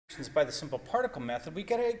by the simple particle method, we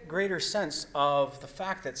get a greater sense of the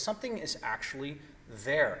fact that something is actually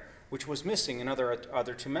there, which was missing in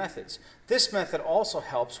other two methods. This method also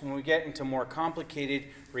helps when we get into more complicated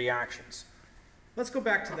reactions. Let's go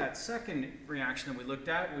back to that second reaction that we looked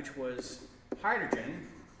at, which was hydrogen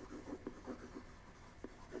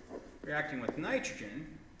reacting with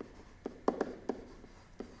nitrogen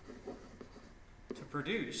to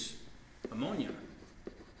produce ammonia.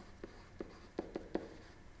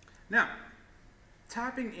 Now,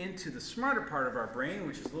 tapping into the smarter part of our brain,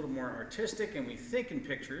 which is a little more artistic, and we think in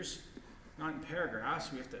pictures, not in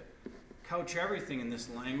paragraphs. We have to couch everything in this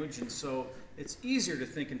language, and so it's easier to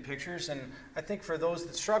think in pictures, and I think for those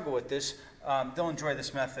that struggle with this, they'll enjoy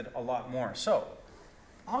this method a lot more. So,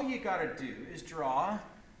 all you gotta do is draw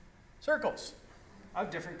circles of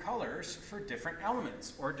different colors for different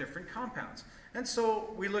elements or different compounds. And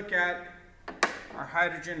so we look at our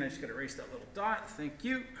hydrogen. I just gotta erase that little dot, thank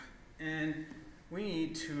you. And we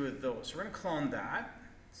need two of those. So we're going to clone that.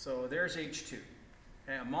 So there's H2,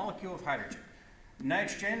 a molecule of hydrogen.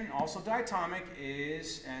 Nitrogen, also diatomic,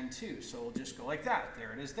 is N2. So we'll just go like that.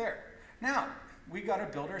 There it is there. Now, we got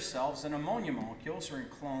to build ourselves an ammonia molecule. So we're going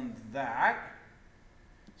to clone that.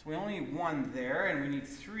 So we only need one there, and we need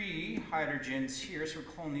three hydrogens here. So we'll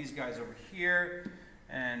clone these guys over here.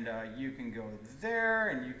 And you can go there,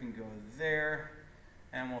 and you can go there.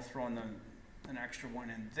 And we'll throw in them an extra one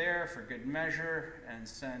in there for good measure and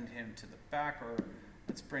send him to the back, or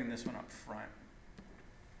let's bring this one up front.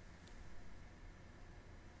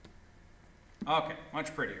 Okay,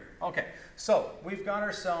 much prettier. Okay, so we've got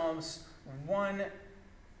ourselves one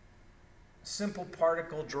simple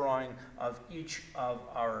particle drawing of each of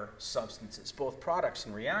our substances, both products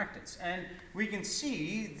and reactants. And we can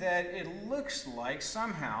see that it looks like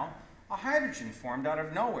somehow a hydrogen formed out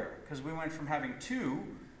of nowhere, because we went from having 2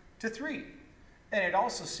 to 3. And it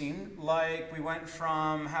also seemed like we went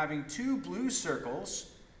from having 2 blue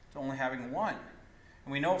circles to only having 1.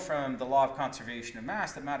 And we know from the law of conservation of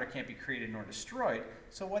mass that matter can't be created nor destroyed.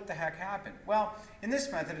 So what the heck happened? Well, in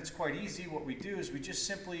this method, it's quite easy. What we do is we just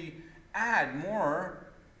simply add more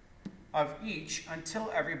of each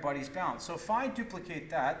until everybody's balanced. So if I duplicate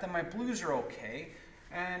that, then my blues are okay.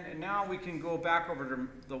 And now we can go back over to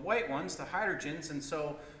the white ones, the hydrogens. And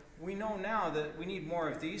so we know now that we need more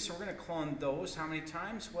of these, so we're going to clone those. How many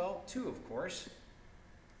times? Well, 2, of course.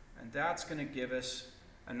 And that's going to give us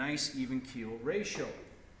a nice even keel ratio.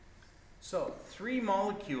 So 3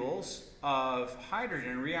 molecules of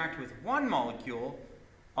hydrogen react with 1 molecule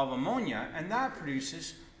of ammonia, and that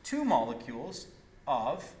produces 2 molecules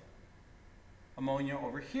of ammonia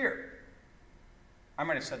over here. I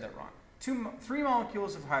might have said that wrong. 3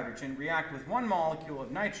 molecules of hydrogen react with 1 molecule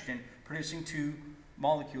of nitrogen, producing 2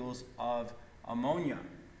 molecules of ammonia.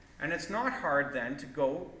 And it's not hard then to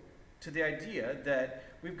go to the idea that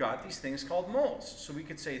we've got these things called moles. So we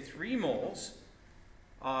could say 3 moles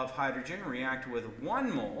of hydrogen react with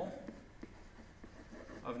 1 mole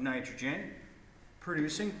of nitrogen,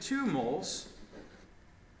 producing 2 moles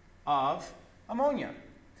of ammonia.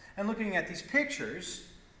 And looking at these pictures,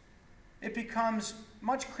 it becomes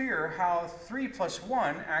much clearer how 3 plus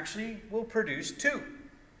 1 actually will produce 2.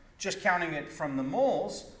 Just counting it from the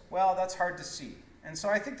moles, well, that's hard to see. And so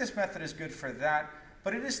I think this method is good for that,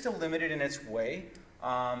 but it is still limited in its way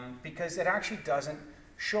because it actually doesn't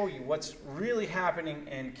show you what's really happening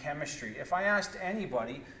in chemistry. If I asked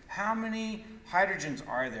anybody how many hydrogens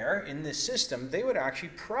are there in this system, they would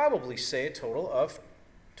actually probably say a total of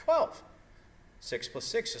 12. 6 plus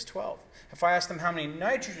 6 is 12. If I asked them how many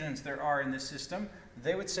nitrogens there are in this system,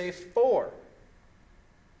 they would say 4.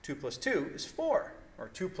 2 plus 2 is 4. Or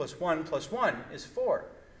 2 plus 1 is 4.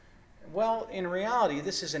 Well, in reality,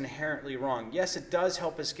 this is inherently wrong. Yes, it does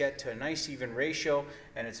help us get to a nice even ratio,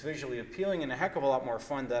 and it's visually appealing and a heck of a lot more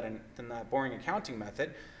fun than that boring accounting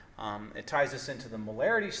method. It ties us into the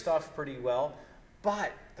molarity stuff pretty well,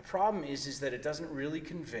 but the problem is that it doesn't really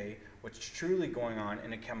convey what's truly going on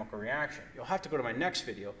in a chemical reaction. You'll have to go to my next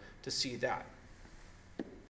video to see that.